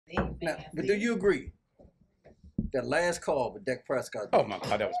Now, but do you agree that last call with Dak Prescott? Oh my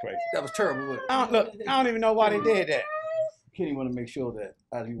God, that was crazy. That was terrible. Wasn't it? Look, I don't even know why they did that. Kenny want to make sure that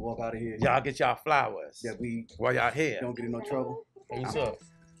as we walk out of here, Y'all get y'all flowers. that we While y'all here. don't get in no trouble. What's up?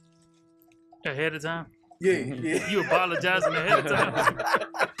 Ahead of time? Yeah, yeah. You apologizing ahead of time?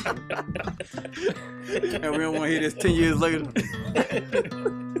 And we don't want to hear this 10 years later.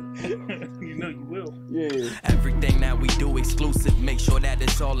 You know you will. Yeah. Everything that we do exclusive, make sure that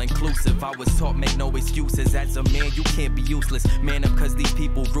it's all inclusive. I was taught make no excuses. As a man, you can't be useless. Man up cause these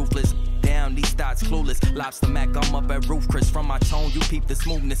people ruthless. Down, these thoughts clueless. Lobster Mac, I'm up at roof. Chris, from my tone, you peep the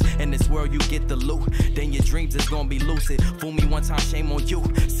smoothness. In this world, you get the loot. Then your dreams is gonna be lucid. Fool me one time, shame on you.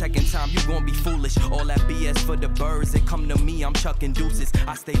 Second time, you gonna be foolish. All that BS for the birds. They come to me, I'm chucking deuces.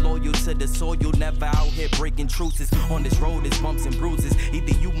 I stay loyal to the soil, never out here breaking truces. On this road, it's bumps and bruises.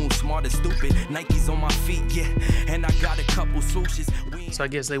 Either you move smart or stupid. Nike's on my feet, yeah. And I got a couple swooshes. So I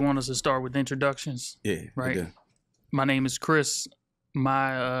guess they want us to start with introductions. Yeah. Right. Okay. My name is Chris.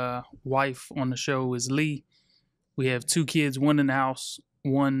 My wife on the show is Lee. We have 2 kids, one in the house,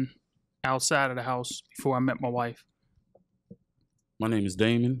 one outside of the house before I met my wife. My name is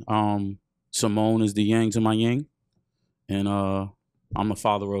Damon. Simone is the yang to my yang. And I'm a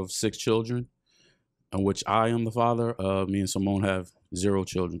father of 6 children, in which I am the father. Me and Simone have 0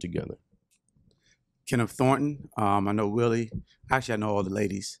 children together. Kenneth Thornton. I know Willie. Actually, I know all the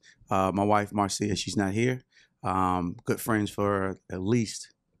ladies. My wife, Marcia, she's not here. Good friends for at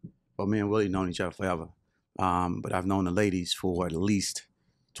least, well, me and Willie known each other forever. But I've known the ladies for at least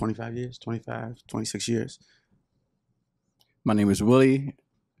 25 years, 25, 26 years. My name is Willie.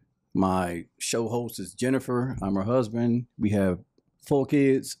 My show host is Jennifer. I'm her husband. We have 4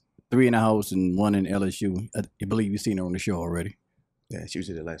 kids, 3 in the house and 1 in LSU. I believe you've seen her on the show already. Yeah, she was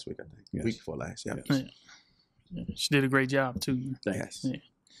here last week, I think. Yes. Week before last, yeah. Yeah. She did a great job too. Yes. Yeah.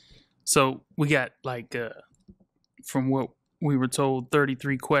 So we got from what we were told,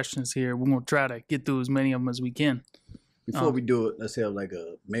 33 questions here. We're gonna try to get through as many of them as we can. Before we do it, let's have like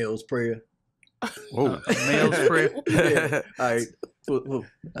a male's prayer. Oh. Male's prayer. Yeah. All right. All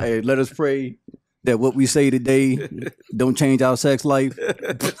right. Let us pray that what we say today don't change our sex life.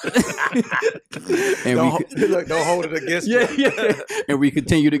 And don't hold it against me. yeah. And we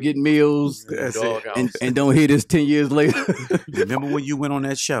continue to get meals and don't hear this 10 years later. Remember when you went on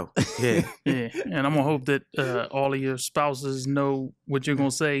that show? Yeah. Yeah, and I'm gonna hope that all of your spouses know what you're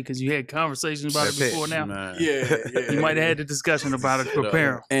gonna say because you had conversations about it before now. Yeah. You might have had a discussion about it to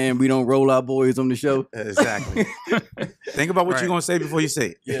prepare 'em. And we don't roll our boys on the show. Exactly. Think about what Right. you're going to say before you say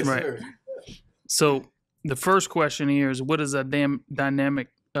it. Yes, Right. sir. So the first question here is, what is the dynamic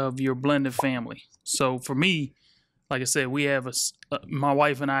of your blended family? So for me, like I said, we have my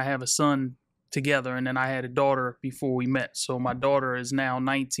wife and I have a son together, and then I had a daughter before we met. So my daughter is now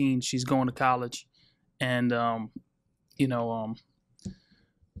 19; she's going to college, and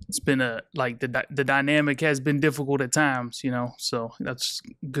it's been the dynamic has been difficult at times, So that's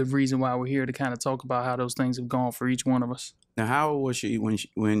a good reason why we're here to kind of talk about how those things have gone for each one of us. Now, how old was she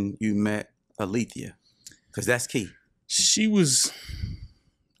when you met Alethea? Because that's key. She was,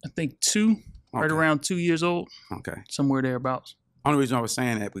 I think, 2, right Okay. around 2 years old, Okay. somewhere thereabouts. Only reason I was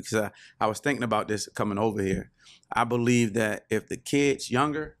saying that because I was thinking about this coming over here. I believe that if the kid's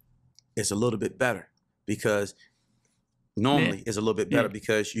younger, it's a little bit better because normally it's a little bit better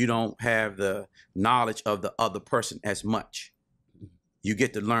because you don't have the knowledge of the other person as much. You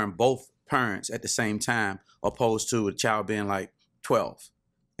get to learn both parents at the same time, opposed to a child being like 12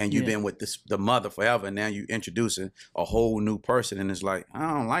 and you've been with the mother forever, and now you introducing a whole new person, and it's like,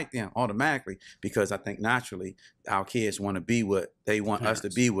 I don't like them automatically, because I think naturally our kids want to be what they want us to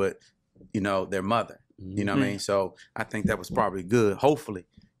be with, their mother. You know what I mean? So I think that was probably good, hopefully,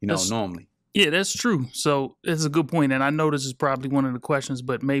 normally. Yeah, that's true. So it's a good point. And I know this is probably one of the questions,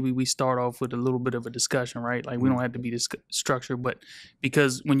 but maybe we start off with a little bit of a discussion, right? Like we don't have to be this structured, but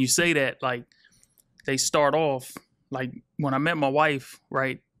because when you say that, like they start off, like when I met my wife,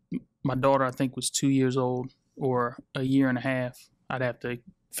 right? My daughter, I think, was 2 years old or a year and a half. I'd have to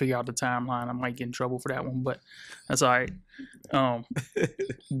figure out the timeline. I might get in trouble for that one, but that's all right.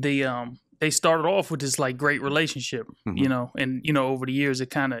 They started off with this like great relationship, and over the years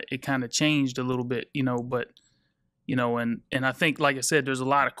it kind of changed a little bit, but and I think, like I said, there's a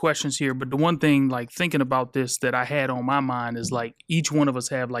lot of questions here, but the one thing, like thinking about this, that I had on my mind is like each one of us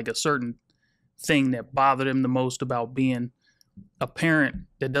have like a certain thing that bothered them the most about being a parent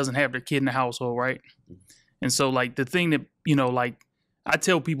that doesn't have their kid in the household, right? And so like the thing that like I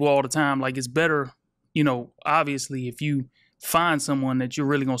tell people all the time, like it's better, obviously if you find someone that you're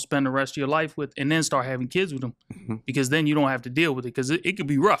really gonna spend the rest of your life with, and then start having kids with them, because then you don't have to deal with it, because it could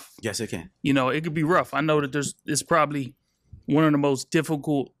be rough. Yes, it can. You know, it could be rough. I know that it's probably one of the most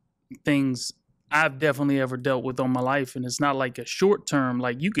difficult things I've definitely ever dealt with on my life, and it's not like a short term.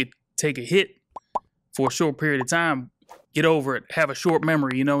 Like, you could take a hit for a short period of time, get over it, have a short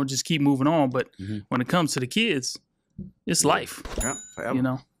memory, you know, and just keep moving on. But when it comes to the kids, it's life. Yeah, forever. You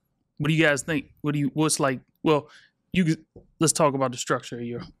know, what do you guys think? What's like? Well, let's talk about the structure of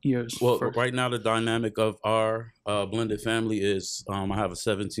yours. Well, first. right now the dynamic of our blended family is I have a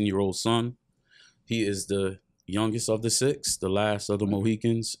 17-year-old son. He is the youngest of the 6, the last of the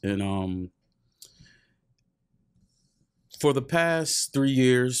Mohicans, and for the past 4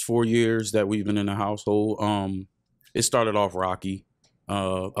 years that we've been in the household, it started off rocky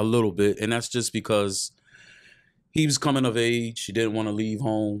a little bit, and that's just because he was coming of age. He didn't want to leave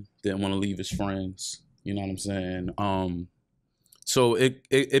home, didn't want to leave his friends. You know what I'm saying? So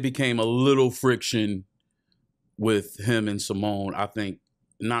it became a little friction with him and Simone. I think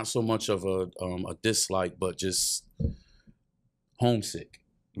not so much of a dislike, but just homesick.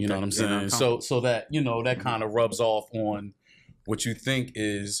 You know what I'm saying? So that, you know, that kind of rubs off on what you think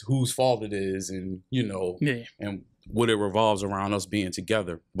is whose fault it is, and, you know, and what it revolves around us being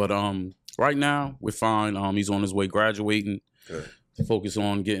together. But right now we're fine. He's on his way graduating. Good. Focus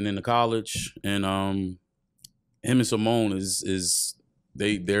on getting into college, and him and Simone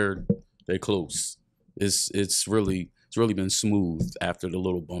they're close. It's really been smooth after the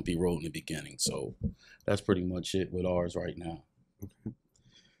little bumpy road in the beginning. So that's pretty much it with ours right now.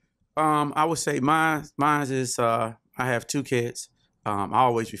 I would say mine is I have 2 kids. I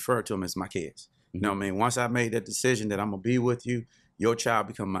always refer to them as my kids. You know what I mean? Once I made that decision that I'm gonna be with you, your child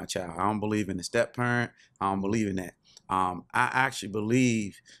become my child. I don't believe in the step parent. I don't believe in that. I actually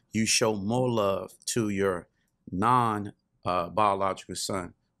believe you show more love to your non-biological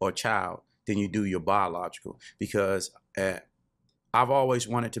son or child than you do your biological, because I've always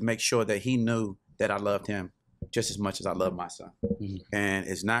wanted to make sure that he knew that I loved him just as much as I love my son. And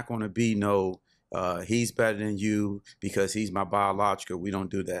it's not going to be no, he's better than you because he's my biological. We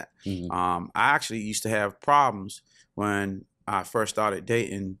don't do that. I actually used to have problems when I first started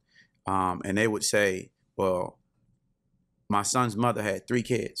dating, and they would say, well, my son's mother had 3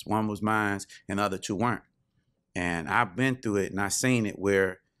 kids. 1 was mine and the other 2 weren't. And I've been through it, and I've seen it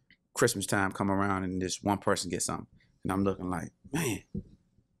where Christmas time come around and this one person gets something. And I'm looking like, man, as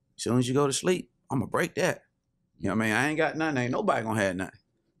soon as you go to sleep, I'm going to break that. You know what I mean? I ain't got nothing. Ain't nobody going to have nothing.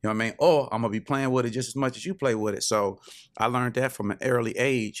 You know what I mean? Or I'm going to be playing with it just as much as you play with it. So I learned that from an early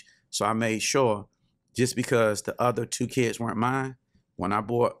age. So I made sure, just because the other 2 kids weren't mine, when I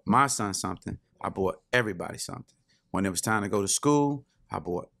bought my son something, I bought everybody something. When it was time to go to school, I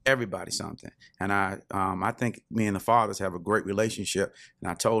bought everybody something. And I think me and the fathers have a great relationship.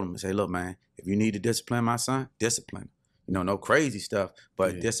 And I told him, I say, look, man, if you need to discipline my son, discipline him. You know, no crazy stuff,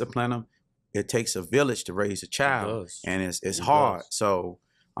 but discipline him. It takes a village to raise a child, and it's hard. So,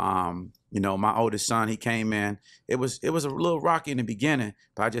 you know, my oldest son, he came in. It was a little rocky in the beginning,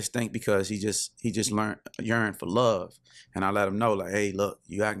 but I just think because he just yearned for love, and I let him know, like, hey, look,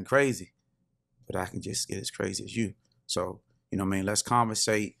 you acting crazy, but I can just get as crazy as you. So, you know what I mean? Let's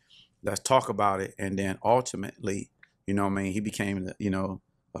conversate, let's talk about it, and then ultimately, you know what I mean? He became, you know,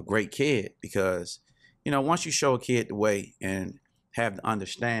 a great kid, because, you know, once you show a kid the way and have the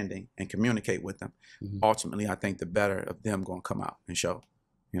understanding and communicate with them, ultimately, I think the better of them going to come out and show,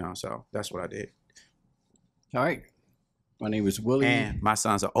 you know, so that's what I did. All right. My name is Willie. And my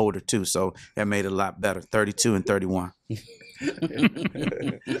sons are older too, so that made it a lot better, 32 and 31.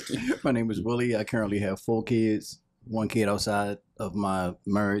 My name is Willie. I currently have 4 kids, 1 kid outside of my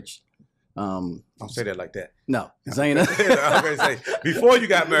marriage. Don't say that like that. No, Zaina. I'm gonna say before you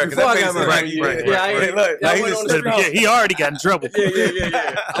got married. Before I got married. Yeah, he already got in trouble.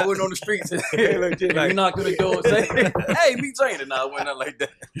 Yeah. I went on the streets. You knocked on the door and say, "Hey, meet Zaina." No, I went out like that.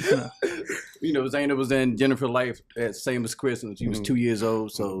 You know, Zaina was in Jennifer's life, same as Chris, when she was 2 years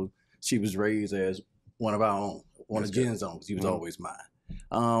old. So she was raised as one of our own, one of Jen's own. She was always mine.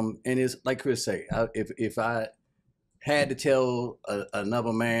 And it's like Chris say, if I had to tell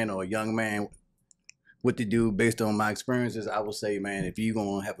another man or a young man what to do based on my experiences, I would say, man, if you're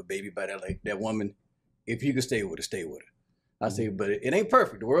gonna have a baby by that woman, if you can stay with her, stay with her. I say, but it ain't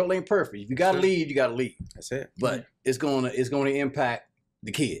perfect. The world ain't perfect. If you gotta leave, you gotta leave. That's it. But it's gonna impact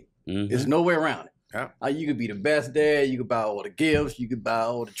the kid. There's no way around it. Yeah. You could be the best dad. You could buy all the gifts. You could buy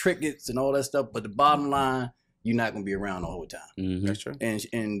all the trinkets and all that stuff. But the bottom line, you're not gonna be around the whole time. That's true.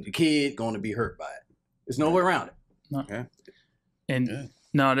 And the kid gonna be hurt by it. There's no way around it. No. And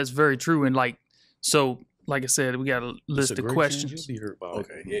no, that's very true. And like, so like I said, we got a list of questions. You'll be hurt by it.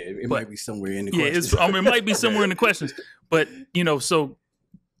 Okay, yeah, it might be somewhere in the Yeah, questions. it might be somewhere in the questions. But, you know, so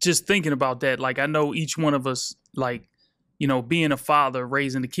just thinking about that, like I know each one of us, like, you know, being a father,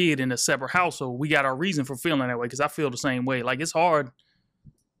 raising a kid in a separate household, we got our reason for feeling that way, because I feel the same way. Like, it's hard,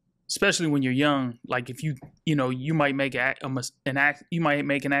 especially when you're young. Like, if you know, you might make an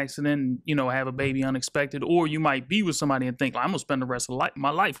accident and, you know, have a baby unexpected, or you might be with somebody and think, like, I'm gonna spend the rest of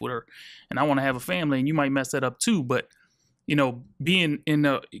my life with her, and I want to have a family, and you might mess that up too. But, you know, being in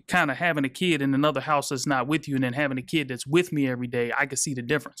a kind of having a kid in another house that's not with you, and then having a kid that's with me every day, I could see the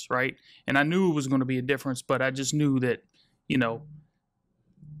difference, right? And I knew it was going to be a difference, but I just knew that, you know,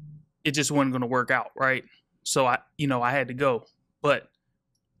 it just wasn't going to work out, right? So I had to go. But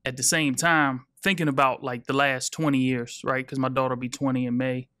at the same time, thinking about like the last 20 years, right? Because my daughter will be 20 in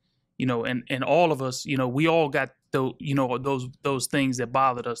May, you know, and all of us, you know, we all got those things that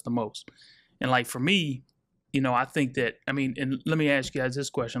bothered us the most. And like for me, you know, I think that, I mean, and let me ask you guys this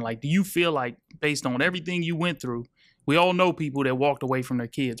question. Like, do you feel like, based on everything you went through, we all know people that walked away from their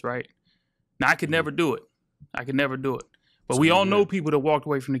kids, right? Now, I could never do it. But we all know people that walked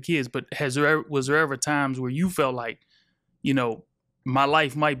away from the kids. But was there ever times where you felt like, you know, my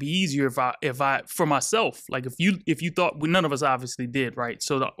life might be easier if I for myself, like if you thought, well, none of us obviously did, right?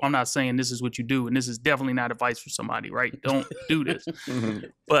 So I'm not saying this is what you do, and this is definitely not advice for somebody, right? Don't do this.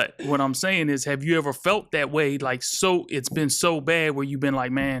 But what I'm saying is, have you ever felt that way? Like, so it's been so bad where you've been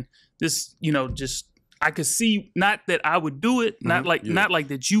like, man, this, you know, just, I could see, not that I would do it, not like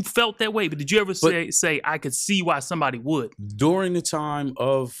that you felt that way, but did you ever say I could see why somebody would? During the time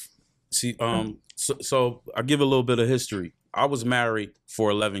of, so I give a little bit of history. I was married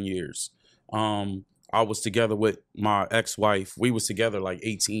for 11 years. I was together with my ex-wife. We was together like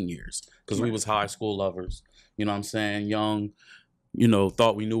 18 years because we was high school lovers. You know what I'm saying? Young, you know,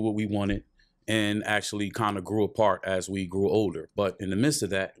 thought we knew what we wanted, and actually kind of grew apart as we grew older. But in the midst of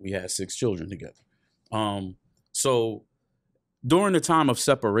that, we had 6 children together. So during the time of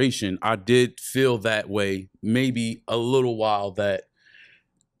separation, I did feel that way, maybe a little while, that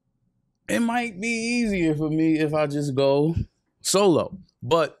it might be easier for me if I just go solo.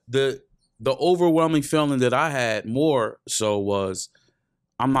 But the overwhelming feeling that I had more so was,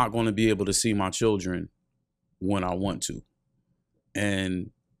 I'm not going to be able to see my children when I want to. And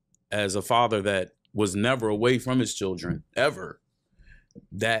as a father that was never away from his children, ever,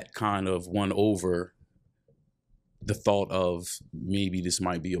 that kind of won over the thought of maybe this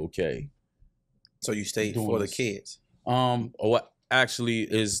might be okay. So you stayed for the kids? What actually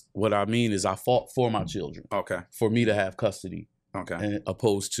is what I mean is I fought for my children. Okay. For me to have custody. Okay. And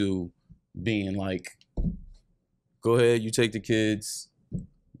opposed to being like, go ahead, you take the kids,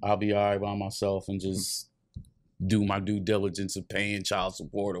 I'll be all right by myself and just do my due diligence of paying child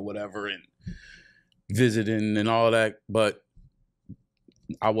support or whatever and visiting and all that. But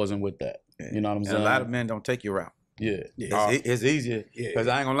I wasn't with that. You know what I'm saying? A lot of men don't take you out. Yeah. It's easier because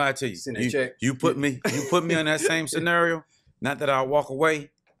I ain't gonna lie to you. You put me in that same scenario. Not that I'll walk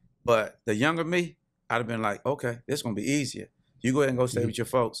away, but the younger me, I'd have been like, okay, this is gonna be easier. You go ahead and go stay with your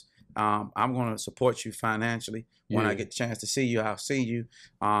folks. I'm gonna support you financially. When I get the chance to see you, I'll see you.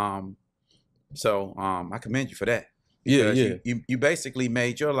 So I commend you for that. You basically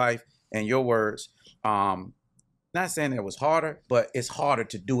made your life and your words. Not saying it was harder, but it's harder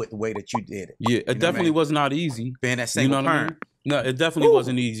to do it the way that you did it. Yeah, it definitely was not easy. Being that single parent. No, it definitely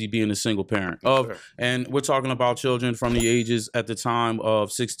wasn't easy being a single parent. And we're talking about children from the ages at the time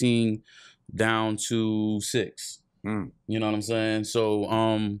of 16 down to 6. You know what I'm saying? So,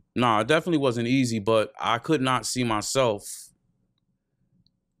 it definitely wasn't easy, but I could not see myself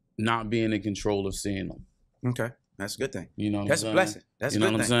not being in control of seeing them. Okay. That's a good thing. You know, that's a blessing. That's a good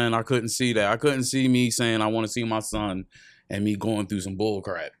thing. You know what I'm saying? I couldn't see that. I couldn't see me saying I want to see my son and me going through some bull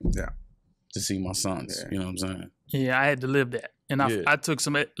crap. Yeah. To see my sons. Yeah. You know what I'm saying? Yeah, I had to live that, and I took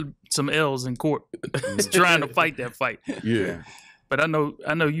some L's in court trying to fight that fight. Yeah. But I know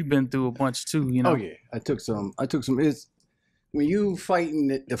you've been through a bunch too. You know. Oh yeah, I took some. It's when you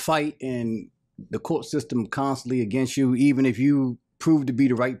fighting the fight and the court system constantly against you, even if you prove to be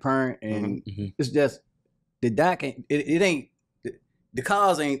the right parent, and it's just. The doc ain't, it ain't, the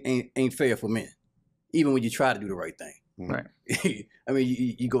cause ain't fair for men, even when you try to do the right thing. Right. I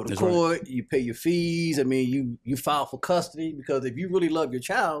mean, you go to court, you pay your fees. I mean, you file for custody, because if you really love your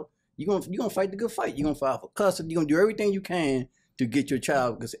child, you're gonna fight the good fight. You're gonna file for custody. You're gonna do everything you can to get your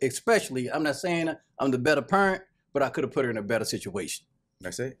child, because especially, I'm not saying I'm the better parent, but I could have put her in a better situation.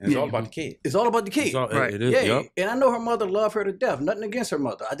 That's it. And it's all about the kid. It's all about the kid. Right. It is. Yeah. Yep. And I know her mother loved her to death. Nothing against her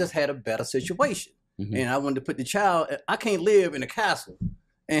mother. I just had a better situation. And I wanted to put the child, I can't live in a castle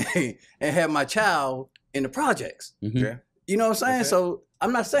and have my child in the projects. Yeah. You know what I'm saying? That's it. So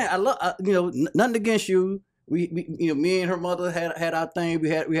I'm not saying nothing against you. We me and her mother had our thing. We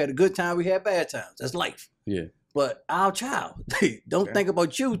had a good time. We had bad times. That's life. Yeah. But our child, don't think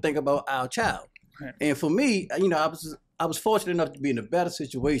about you. Think about our child. Right. And for me, I was fortunate enough to be in a better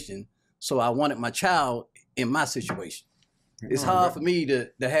situation. So I wanted my child in my situation. It's hard for me to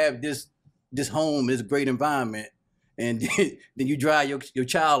have this home, this great environment, and then you drive your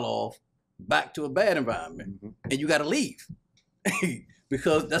child off back to a bad environment, and you got to leave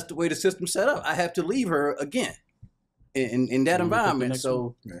because that's the way the system's set up. I have to leave her again in that environment.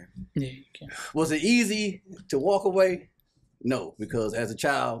 So you can. was it easy to walk away? No, because as a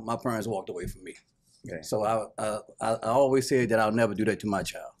child, my parents walked away from me. Okay. So I always said that I'll never do that to my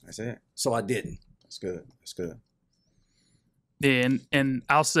child. That's it. So I didn't. That's good. That's good. Yeah, and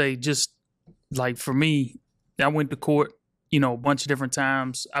I'll say just like for me, I went to court, a bunch of different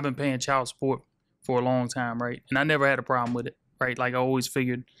times. I've been paying child support for a long time, right? And I never had a problem with it, right? Like I always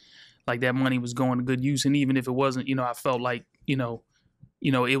figured like that money was going to good use. And even if it wasn't, I felt like,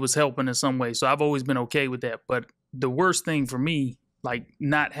 it was helping in some way. So I've always been okay with that. But the worst thing for me, like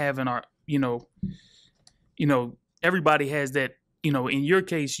not having our, everybody has that, in your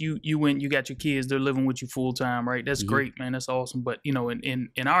case, you went, you got your kids, they're living with you full time, right? That's great, man. That's awesome. But, in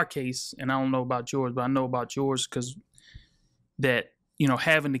our case, and I don't know about yours, but I know about yours because that,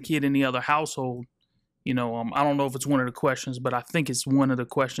 having the kid in the other household, I don't know if it's one of the questions, but I think it's one of the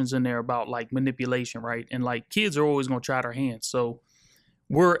questions in there about like manipulation, right? And like kids are always going to try their hands. So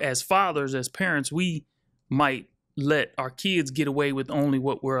we're as fathers, as parents, we might let our kids get away with only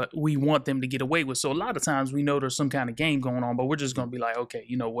what we want them to get away with. So a lot of times we know there's some kind of game going on, but we're just going to be like, okay,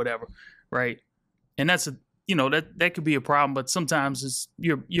 whatever. Right. And that's that could be a problem, but sometimes it's,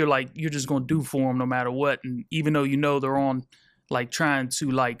 you're like, you're just going to do for them no matter what. And even though, they're on like trying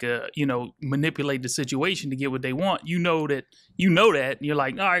to like, manipulate the situation to get what they want, that, and you're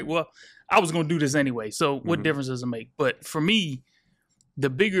like, all right, well, I was going to do this anyway. So what difference does it make? But for me,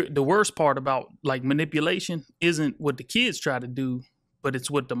 the worst part about like manipulation isn't what the kids try to do, but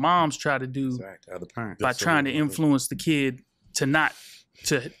it's what the moms try to do by trying to influence the kid to not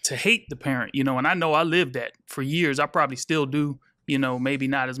to hate the parent, and I know I lived that for years. I probably still do, maybe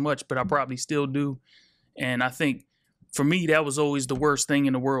not as much, but I probably still do. And I think for me, that was always the worst thing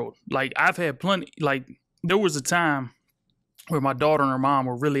in the world. Like I've had plenty, like there was a time where my daughter and her mom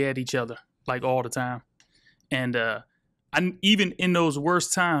were really at each other, like all the time. And, even in those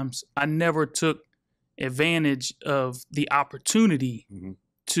worst times, I never took advantage of the opportunity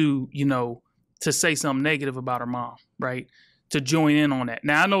to, to say something negative about her mom, right? To join in on that.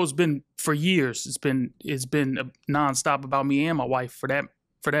 Now I know it's been for years. It's been nonstop about me and my wife for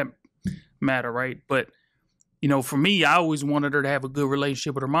that matter, right? But for me, I always wanted her to have a good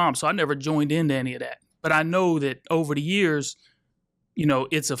relationship with her mom, so I never joined into any of that. But I know that over the years,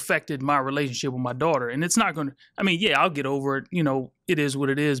 it's affected my relationship with my daughter, and it's not going to, I'll get over it. It is what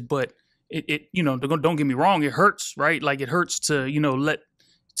it is, but it don't get me wrong. It hurts, right? Like it hurts to,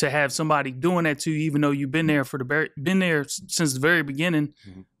 to have somebody doing that to you, even though you've been there since the very beginning,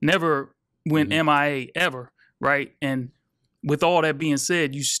 never went MIA ever. Right. And with all that being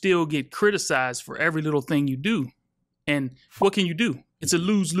said, you still get criticized for every little thing you do. And what can you do? It's a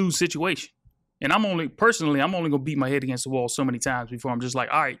lose-lose situation. And I'm only going to beat my head against the wall so many times before I'm just like,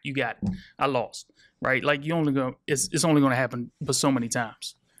 all right, you got it. I lost. Right. Like it's only going to happen but so many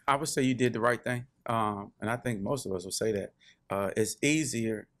times. I would say you did the right thing. And I think most of us will say that. It's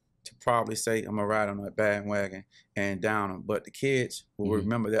easier to probably say, I'm going to ride on that bandwagon and down them. But the kids will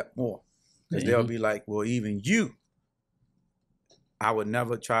remember that more. Because they'll be like, well, even you, I would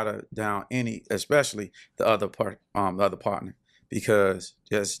never try to down any, especially the other partner, because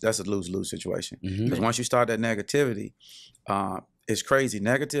that's a lose-lose situation. Because once you start that negativity, it's crazy.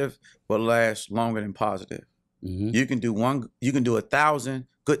 Negative will last longer than positive. You can do 1,000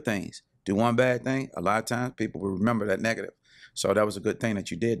 good things. Do one bad thing, a lot of times people will remember that negative. So that was a good thing that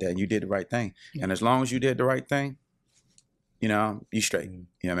you did that, and you did the right thing. And as long as you did the right thing, you straight. You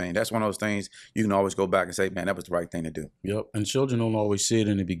know what I mean? That's one of those things you can always go back and say, man, that was the right thing to do. Yep. And children don't always see it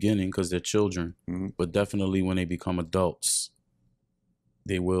in the beginning because they're children, but definitely when they become adults,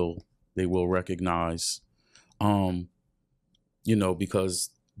 they will recognize, because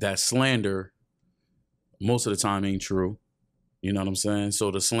that slander most of the time ain't true. You know what I'm saying?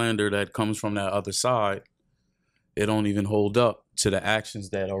 So the slander that comes from that other side, it don't even hold up to the actions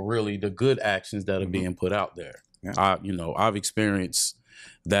that are really the good actions that are being put out there. Yeah. I've experienced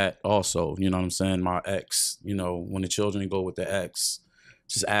that also. You know what I'm saying? My ex, when the children go with the ex,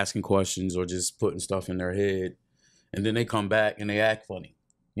 just asking questions or just putting stuff in their head, and then they come back and they act funny.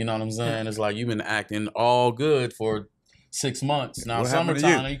 You know what I'm saying? It's like you've been acting all good for 6 months. Now What happened to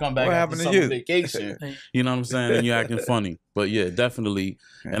summertime, you? you come back What after happened to summer you? vacation. You know what I'm saying? And you're acting funny. But yeah, definitely.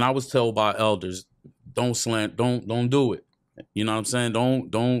 And I was told by elders, don't do it. You know what I'm saying?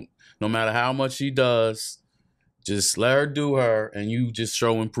 Don't, no matter how much she does, just let her do her and you just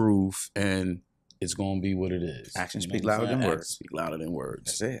show and prove and it's gonna be what it is. Actions You know speak what I'm louder saying? than words. Actions speak louder than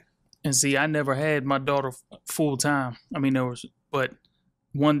words. That's it. And see, I never had my daughter full time. I mean, but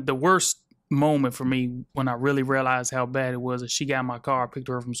the worst moment for me when I really realized how bad it was is she got in my car, I picked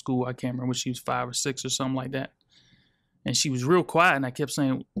her up from school. I can't remember when she was 5 or 6 or something like that. And she was real quiet and I kept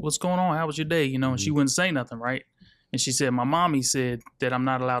saying, "What's going on? How was your day?" You know, and she wouldn't say nothing, right? And she said, "My mommy said that I'm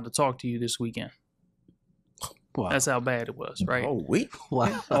not allowed to talk to you this weekend." Wow. That's how bad it was, right? Oh, week.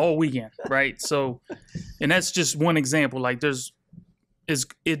 Wow. All weekend, right? So, and that's just one example. Like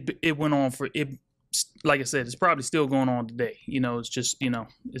it went on for it. Like I said, it's probably still going on today. You know, it's just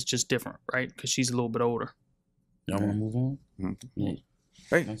different, right? Because she's a little bit older. Y'all want to move on? Mm-hmm.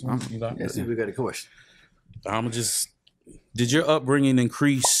 Hey, Next one, you got it? Let's see if we got a question. Did your upbringing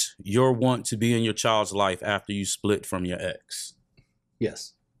increase your want to be in your child's life after you split from your ex?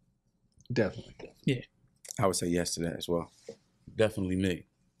 Yes. Definitely. Yeah. I would say yes to that as well. Definitely me,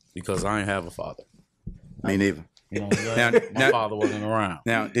 because I ain't have a father. Me neither. You know what I'm saying? My father wasn't around.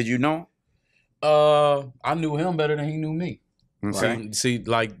 Now, did you know? I knew him better than he knew me. Okay. See,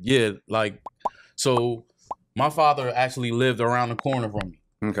 so my father actually lived around the corner from me.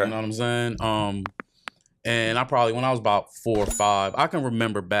 Okay. You know what I'm saying? And I probably, when I was about 4 or 5, I can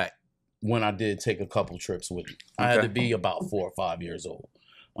remember back when I did take a couple trips with him. I had to be about 4 or 5 years old.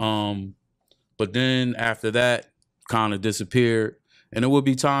 But then after that, kind of disappeared. And there would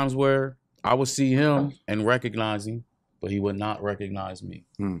be times where I would see him and recognize him, but he would not recognize me.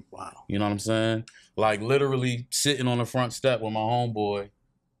 Wow. You know what I'm saying? Like literally sitting on the front step with my homeboy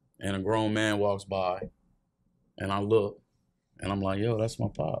and a grown man walks by and I look and I'm like, yo, that's my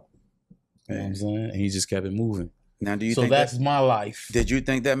pop. You know what I'm saying? And he just kept it moving. Now, do you So think that's my life. Did you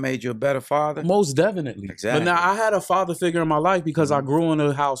think that made you a better father? Most definitely. Exactly. But now I had a father figure in my life because I grew in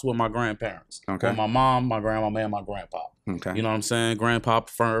a house with my grandparents. Okay. With my mom, my grandma, and my grandpa. Okay. You know what I'm saying? Grandpa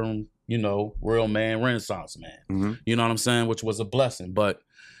firm, you know, real man, Renaissance man. Mm-hmm. You know what I'm saying? Which was a blessing. But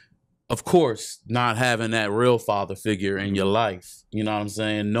of course, not having that real father figure in your life, you know what I'm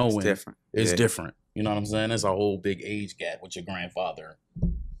saying? Knowing It's different. it's different. You know what I'm saying? There's a whole big age gap with your grandfather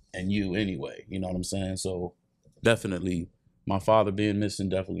and you anyway. You know what I'm saying? So definitely my father being missing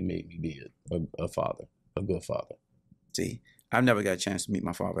definitely made me be a father, a good father. See, I've never got a chance to meet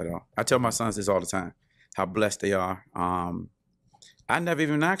my father at all. I tell my sons this all the time, how blessed they are. I never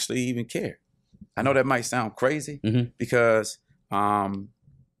even actually cared. I know that might sound crazy because, how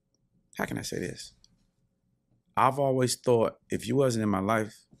can I say this? I've always thought if you wasn't in my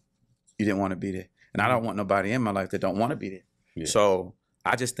life, you didn't want to be there. And I don't want nobody in my life that don't want to be there. Yeah. So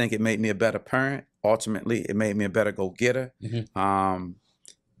I just think it made me a better parent. Ultimately, it made me a better go-getter. Not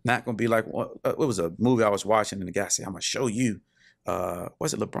going to be like, it was a movie I was watching and the guy said, I'm going to show you.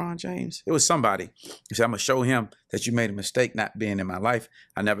 Was it LeBron James? It was somebody. He said, I'm going to show him that you made a mistake not being in my life.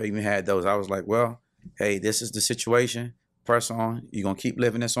 I never even had those. I was like, well, hey, this is the situation. Press on. You're going to keep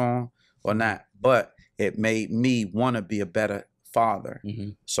living this on or not. But it made me want to be a better father.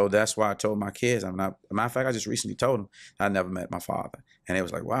 So that's why I told my kids, matter of fact, I just recently told them I never met my father. And they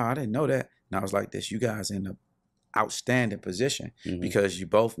was like, wow, I didn't know that. And I was like this, you guys in an outstanding position because you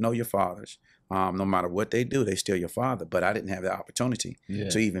both know your fathers. No matter what they do, they still your father. But I didn't have the opportunity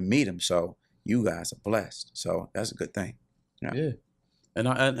to even meet him. So you guys are blessed. So that's a good thing. Yeah. And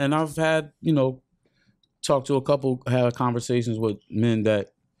I've had, talked to had conversations with men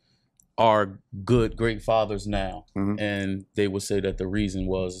that are great fathers now. And they would say that the reason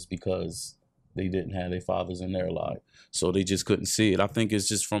was because they didn't have their fathers in their life. So they just couldn't see it. I think it's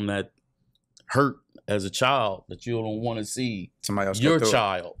just from that hurt as a child that you don't want to see somebody else your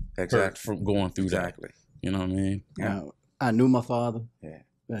child hurt from going through that. You know what I mean? Yeah. I knew my father. Yeah.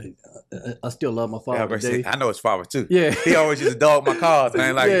 I still love my father today. I know his father too. Yeah. He always used to dog my cars. I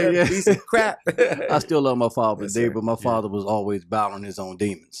ain't like, piece of crap. I still love my father Yes, today, sir. but my father was always battling his own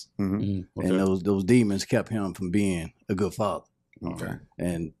demons. Okay. And those demons kept him from being a good father. Okay.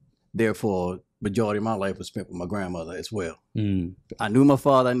 And therefore, majority of my life was spent with my grandmother as well. Mm-hmm. I knew my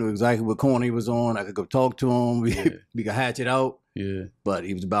father. I knew exactly what corner he was on. I could go talk to him. We could hatch it out. Yeah. But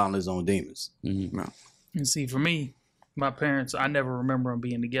he was battling his own demons. Mm-hmm. And see, for me, my parents, I never remember them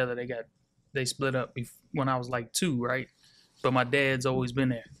being together. They split up when I was like 2, right? But my dad's always been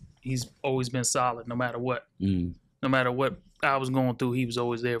there. He's always been solid, no matter what. No matter what I was going through, he was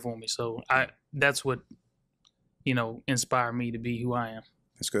always there for me. So that's what, inspired me to be who I am.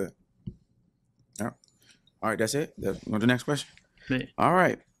 That's good. Yeah. All right, that's it. That's the next question. Yeah. All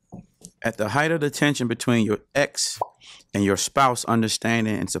right. At the height of the tension between your ex and your spouse,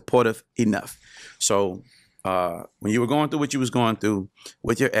 understanding and supportive enough. So when you were going through what you was going through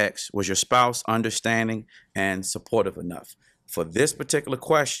with your ex, was your spouse understanding and supportive enough? For this particular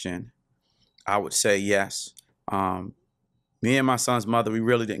question, I would say yes. Me and my son's mother, we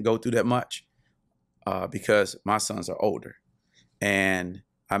really didn't go through that much because my sons are older. And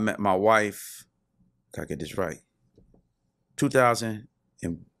I met my wife, gotta get this right,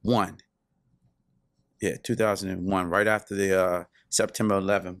 2001. Yeah, 2001, right after the September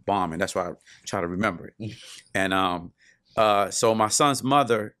 11th bombing. That's why I try to remember it. And so my son's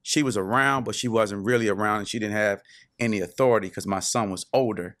mother, she was around, but she wasn't really around, and she didn't have any authority because my son was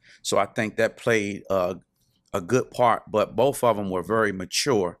older. So I think that played a good part, but both of them were very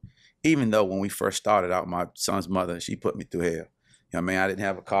mature. Even though when we first started out, my son's mother, she put me through hell. You know what I mean? I didn't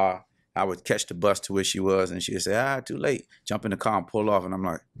have a car. I would catch the bus to where she was, and she'd say, too late. Jump in the car and pull off. And I'm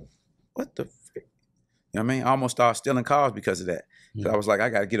like, what the frick? You know what I mean? I almost started stealing cars because of that. So I was like, I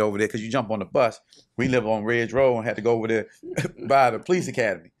got to get over there because you jump on the bus. We live on Ridge Road and had to go over there by the police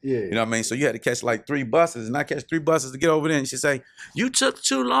academy. Yeah. You know what I mean? So you had to catch like 3 buses, and I catch 3 buses to get over there. And she'd say, you took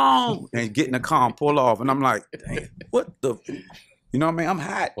too long. And get in the car and pull off. And I'm like, dang, what the? You know what I mean? I'm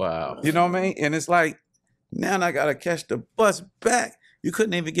hot. Wow. You know what I mean? And it's like, now I got to catch the bus back. You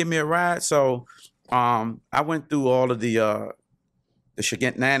couldn't even give me a ride. So I went through all of the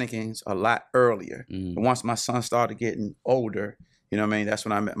shenanigans a lot earlier. And once my son started getting older, you know what I mean? That's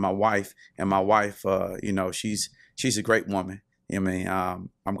when I met my wife. And my wife, you know, she's a great woman. You know what I mean?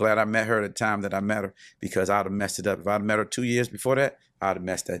 I'm glad I met her at the time that I met her because I'd have messed it up. If I'd met her 2 years before that, I'd have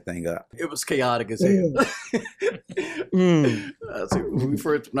messed that thing up. It was chaotic as hell. When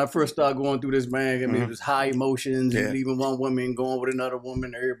I first started going through this, man, I mean, it was high emotions. Yeah. Leaving one woman, going with another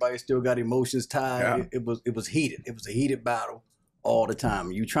woman. Everybody still got emotions tied. Yeah. It was heated. It was a heated battle all the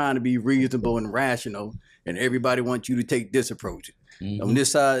time. You trying to be reasonable and rational, and everybody wants you to take this approach. On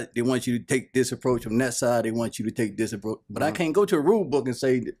this side, they want you to take this approach. On that side, they want you to take this approach. But I can't go to a rule book and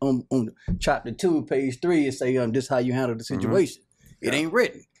say on chapter 2, page 3, and say this is how you handle the situation. It ain't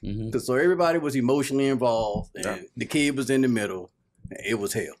written. So everybody was emotionally involved, and the kid was in the middle. It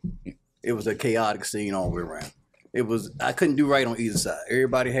was hell. It was a chaotic scene all the way around. It was, I couldn't do right on either side.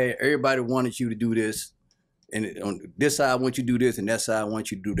 Everybody wanted you to do this, and on this side I want you to do this, and that side I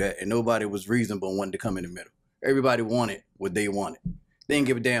want you to do that, and nobody was reasonable and wanted to come in the middle. Everybody wanted what they wanted. They didn't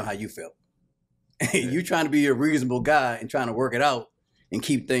give a damn how you felt. You trying to be a reasonable guy and trying to work it out and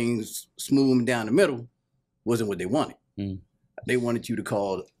keep things smooth down the middle wasn't what they wanted. They wanted you to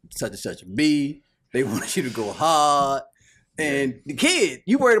call such and such a B. They wanted you to go hard. And the kid,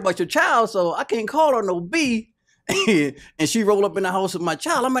 you worried about your child, so I can't call her no B. And she roll up in the house with my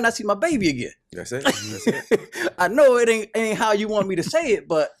child. I might not see my baby again. That's it. That's it. I know it ain't how you want me to say it,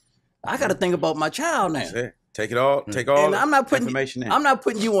 but I got to think about my child now. That's it. Take all and I'm not putting information in. I'm not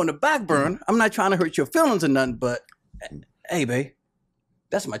putting you on the back burner. I'm not trying to hurt your feelings or nothing, but hey, babe,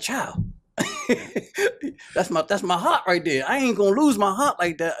 that's my child. that's my heart right there. I ain't gonna lose my heart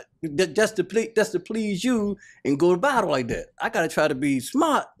like that just to please you and go to battle like that. I gotta try to be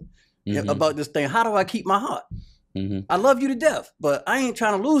smart about this thing. How do I keep my heart? I love you to death, but I ain't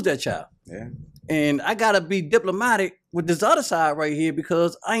trying to lose that child. Yeah. And I gotta be diplomatic with this other side right here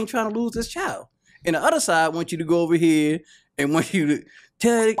because I ain't trying to lose this child. And the other side wants you to go over here and want you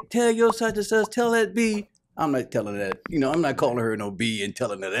to tell your such and such, tell that B. I'm not telling her that. You know, I'm not calling her no B and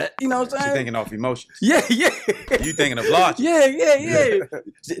telling her that. You know what I'm saying? She's thinking off emotions. Yeah. You thinking of logic. Yeah.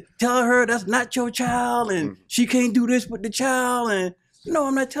 Tell her that's not your child and she can't do this with the child. And no,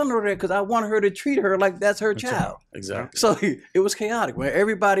 I'm not telling her that because I want her to treat her like that's her child. Exactly. So it was chaotic, man.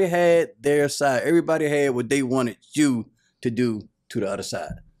 Everybody had their side. Everybody had what they wanted you to do to the other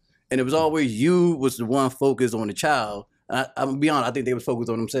side. And it was always you was the one focused on the child. And I'm gonna be honest, I think they was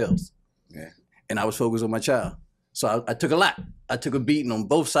focused on themselves. Yeah. And I was focused on my child. So I took a lot. I took a beating on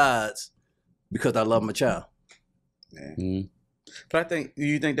both sides because I love my child. Yeah. But I think,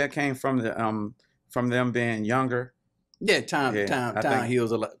 you think that came from them being younger? Yeah, time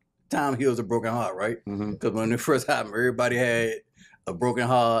heals a lot. Time heals a broken heart, right? Because when it first happened, everybody had a broken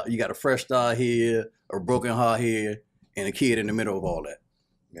heart. You got a fresh start here, a broken heart here, and a kid in the middle of all that.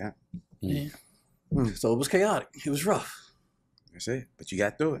 Yeah. So it was chaotic. It was rough. That's it. But you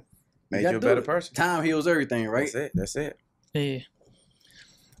got through it. Made you a better person. Time heals everything, right? That's it. Yeah.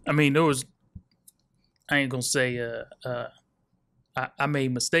 I mean, I ain't gonna say I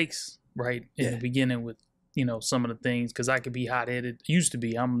made mistakes, right, in the beginning with, you know, some of the things, because I could be hot-headed. Used to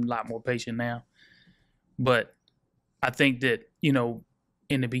be. I'm a lot more patient now. But I think that, you know,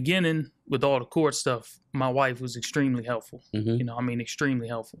 in the beginning with all the court stuff, my wife was extremely helpful. You know, I mean, extremely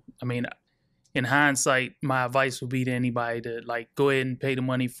helpful. I mean, in hindsight, my advice would be to anybody to like go ahead and pay the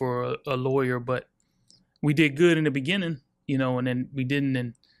money for a lawyer, but we did good in the beginning, you know, and then we didn't.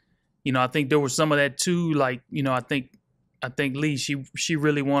 And, you know, I think there was some of that too. Like, you know, I think Lee, she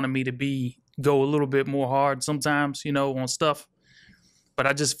really wanted me to go a little bit more hard sometimes, you know, on stuff. But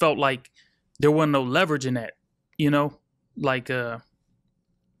I just felt like there wasn't no leverage in that, you know, like,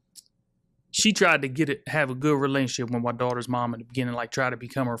 she tried to have a good relationship with my daughter's mom in the beginning, like try to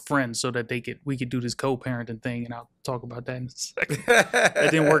become her friend so that we could do this co-parenting thing. And I'll talk about that in a second.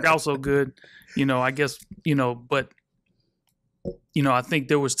 It didn't work out so good, you know, I guess, you know, but, you know, I think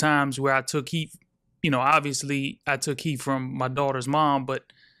there was times where I took heat, you know, obviously I took heat from my daughter's mom, but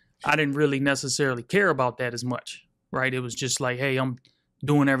I didn't really necessarily care about that as much, right? It was just like, hey, I'm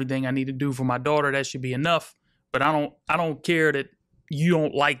doing everything I need to do for my daughter. That should be enough. But I don't care that you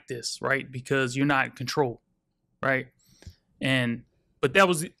don't like this, right? Because you're not in control, right? But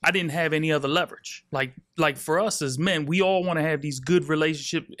I didn't have any other leverage. Like for us as men, we all want to have these good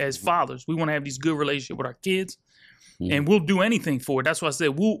relationships as fathers. We want to have these good relationships with our kids, and we'll do anything for it. That's why I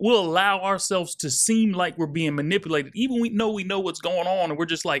said we'll allow ourselves to seem like we're being manipulated, even we know what's going on, and we're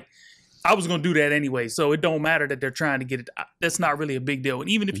just like, I was going to do that anyway, so it don't matter that they're trying to get it. That's not really a big deal. And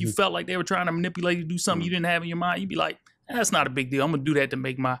even if you felt like they were trying to manipulate you to do something you didn't have in your mind, you'd be like, that's not a big deal. I'm going to do that to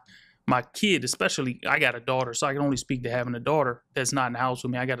make my kid, especially, I got a daughter, so I can only speak to having a daughter that's not in the house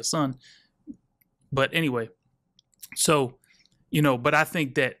with me. I got a son. But anyway, so, you know, but I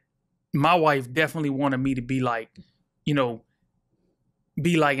think that my wife definitely wanted me to be like, you know,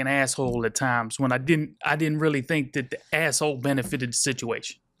 be like an asshole at times when I didn't really think that the asshole benefited the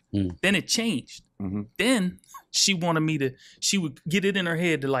situation. Then it changed. Then she wanted she would get it in her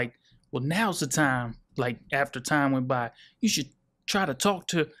head to like, well, now's the time. Like after time went by, you should try to talk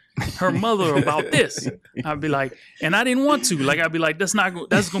to her mother about this. I'd be like, and I didn't want to. Like I'd be like, that's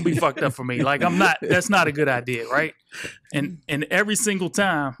gonna be fucked up for me. Like that's not a good idea, right? And every single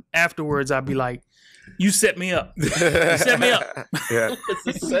time afterwards, I'd be like, you set me up. You set me up. Yeah,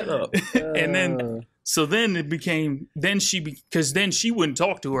 it's a setup. And then it became because then she wouldn't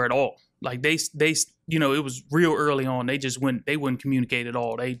talk to her at all. Like they you know, it was real early on. They wouldn't communicate at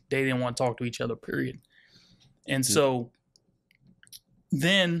all. They didn't want to talk to each other, period. And so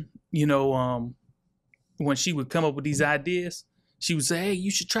then, you know, when she would come up with these ideas, she would say, hey, you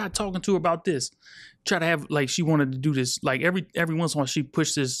should try talking to her about this. Try to have, like, she wanted to do this. Like every once in a while, she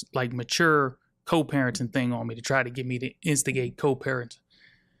pushed this like mature co-parenting thing on me to try to get me to instigate co-parenting.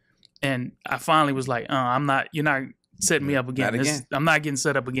 And I finally was like, you're not setting me up again. I'm not getting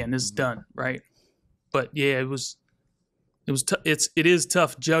set up again. This is done, right? But yeah, it is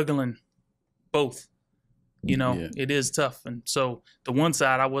tough juggling both. You know, It is tough. And so the one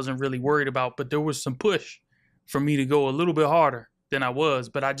side I wasn't really worried about, but there was some push for me to go a little bit harder than I was,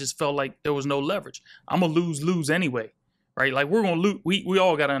 but I just felt like there was no leverage. I'm going to lose anyway, right? Like we're going to lose. We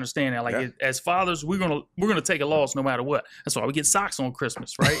all got to understand that. Like as fathers, we're going to take a loss no matter what. That's why we get socks on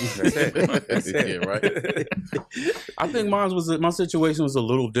Christmas, right? That's it, right? I think my situation was a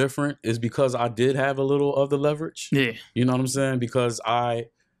little different is because I did have a little of the leverage. Yeah. You know what I'm saying? Because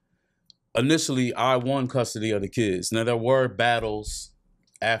initially I won custody of the kids. Now there were battles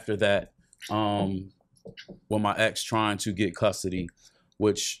after that with my ex trying to get custody,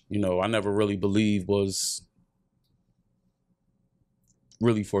 which, you know, I never really believed was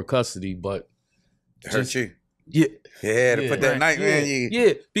really for custody, but it hurt you. Yeah. Yeah, to put that nightmare in you.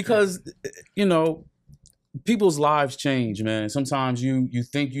 Yeah, because, you know, people's lives change, man. Sometimes you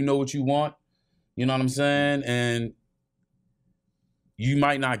think you know what you want, you know what I'm saying? And you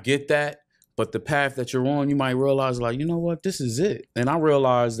might not get that, but the path that you're on, you might realize, like, you know what, this is it. And I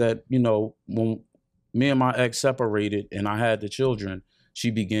realized that, you know, when me and my ex separated and I had the children,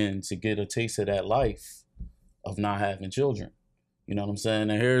 she began to get a taste of that life of not having children. You know what I'm saying?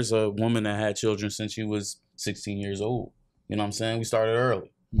 And here's a woman that had children since she was 16 years old. You know what I'm saying? We started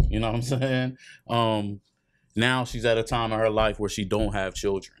early. You know what I'm saying? Now she's at a time in her life where she don't have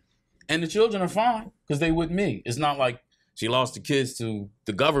children. And the children are fine because they with me. It's not like she lost the kids to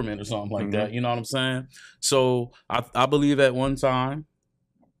the government or something like that. You know what I'm saying? So I believe at one time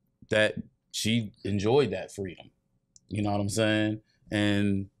that she enjoyed that freedom. You know what I'm saying?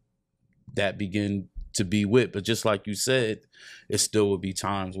 And that began to be with. But just like you said, it still would be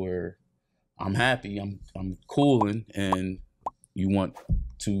times where I'm happy, I'm cooling, and you want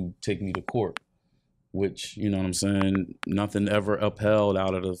to take me to court, which, you know what I'm saying, nothing ever upheld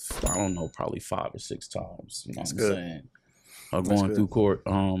out of the, I don't know, probably 5 or 6 times. You know what I'm saying? Going through court.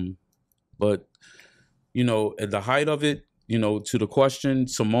 But, you know, at the height of it, you know, to the question,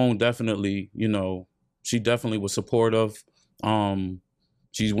 Simone definitely, you know, she definitely was supportive.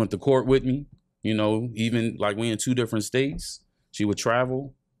 She went to court with me, you know, even like we in 2 different states. She would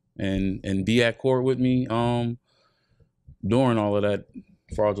travel and be at court with me during all of that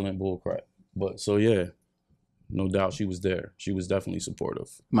fraudulent bullcrap. But so yeah, no doubt she was there. She was definitely supportive.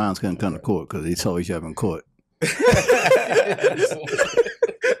 Mine's couldn't come to court because they told you in court.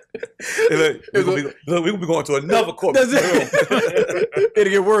 Look, we're gonna be going to another court. That's it.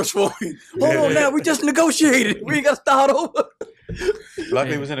 It'll get worse for you. Hold on now, we just negotiated. We ain't got to start over.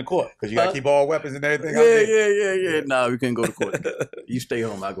 Luckily, it was in the court because you got to keep all weapons and everything. Yeah. Nah, we couldn't go to court. You stay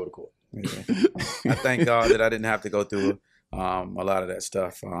home, I go to court. Yeah. I thank God that I didn't have to go through a lot of that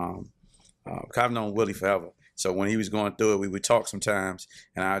stuff. I've known Willie forever, so when he was going through it, we would talk sometimes,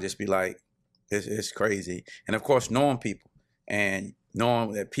 and I'd just be like, "It's crazy." And of course, knowing people and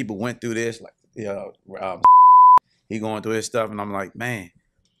knowing that people went through this, like he going through his stuff, and I'm like, man,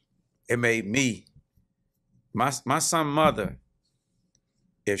 it made me, my son's mother.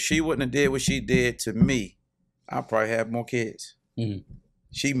 If she wouldn't have did what she did to me, I'd probably have more kids. Mm-hmm.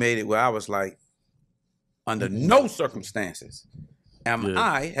 She made it where I was like, under no circumstances am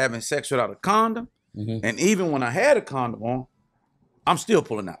I having sex without a condom. Mm-hmm. And even when I had a condom on, I'm still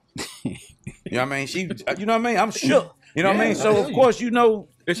pulling out. You know what I mean? You know what I mean? I'm shook. You know what I mean? So of course, you know,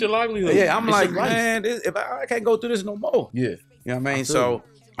 it's your livelihood. Yeah, I'm like, man, if I can't go through this no more. Yeah. You know what I mean? So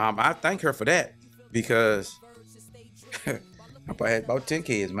I thank her for that because I probably had about 10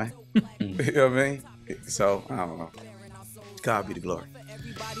 kids, man. You know what I mean? So, I don't know. God be the glory.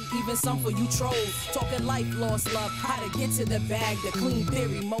 Even some for you trolls, talking life, lost love, how to get to the bag, the clean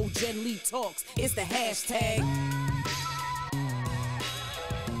theory, Mo Gen Lee talks, it's the hashtag.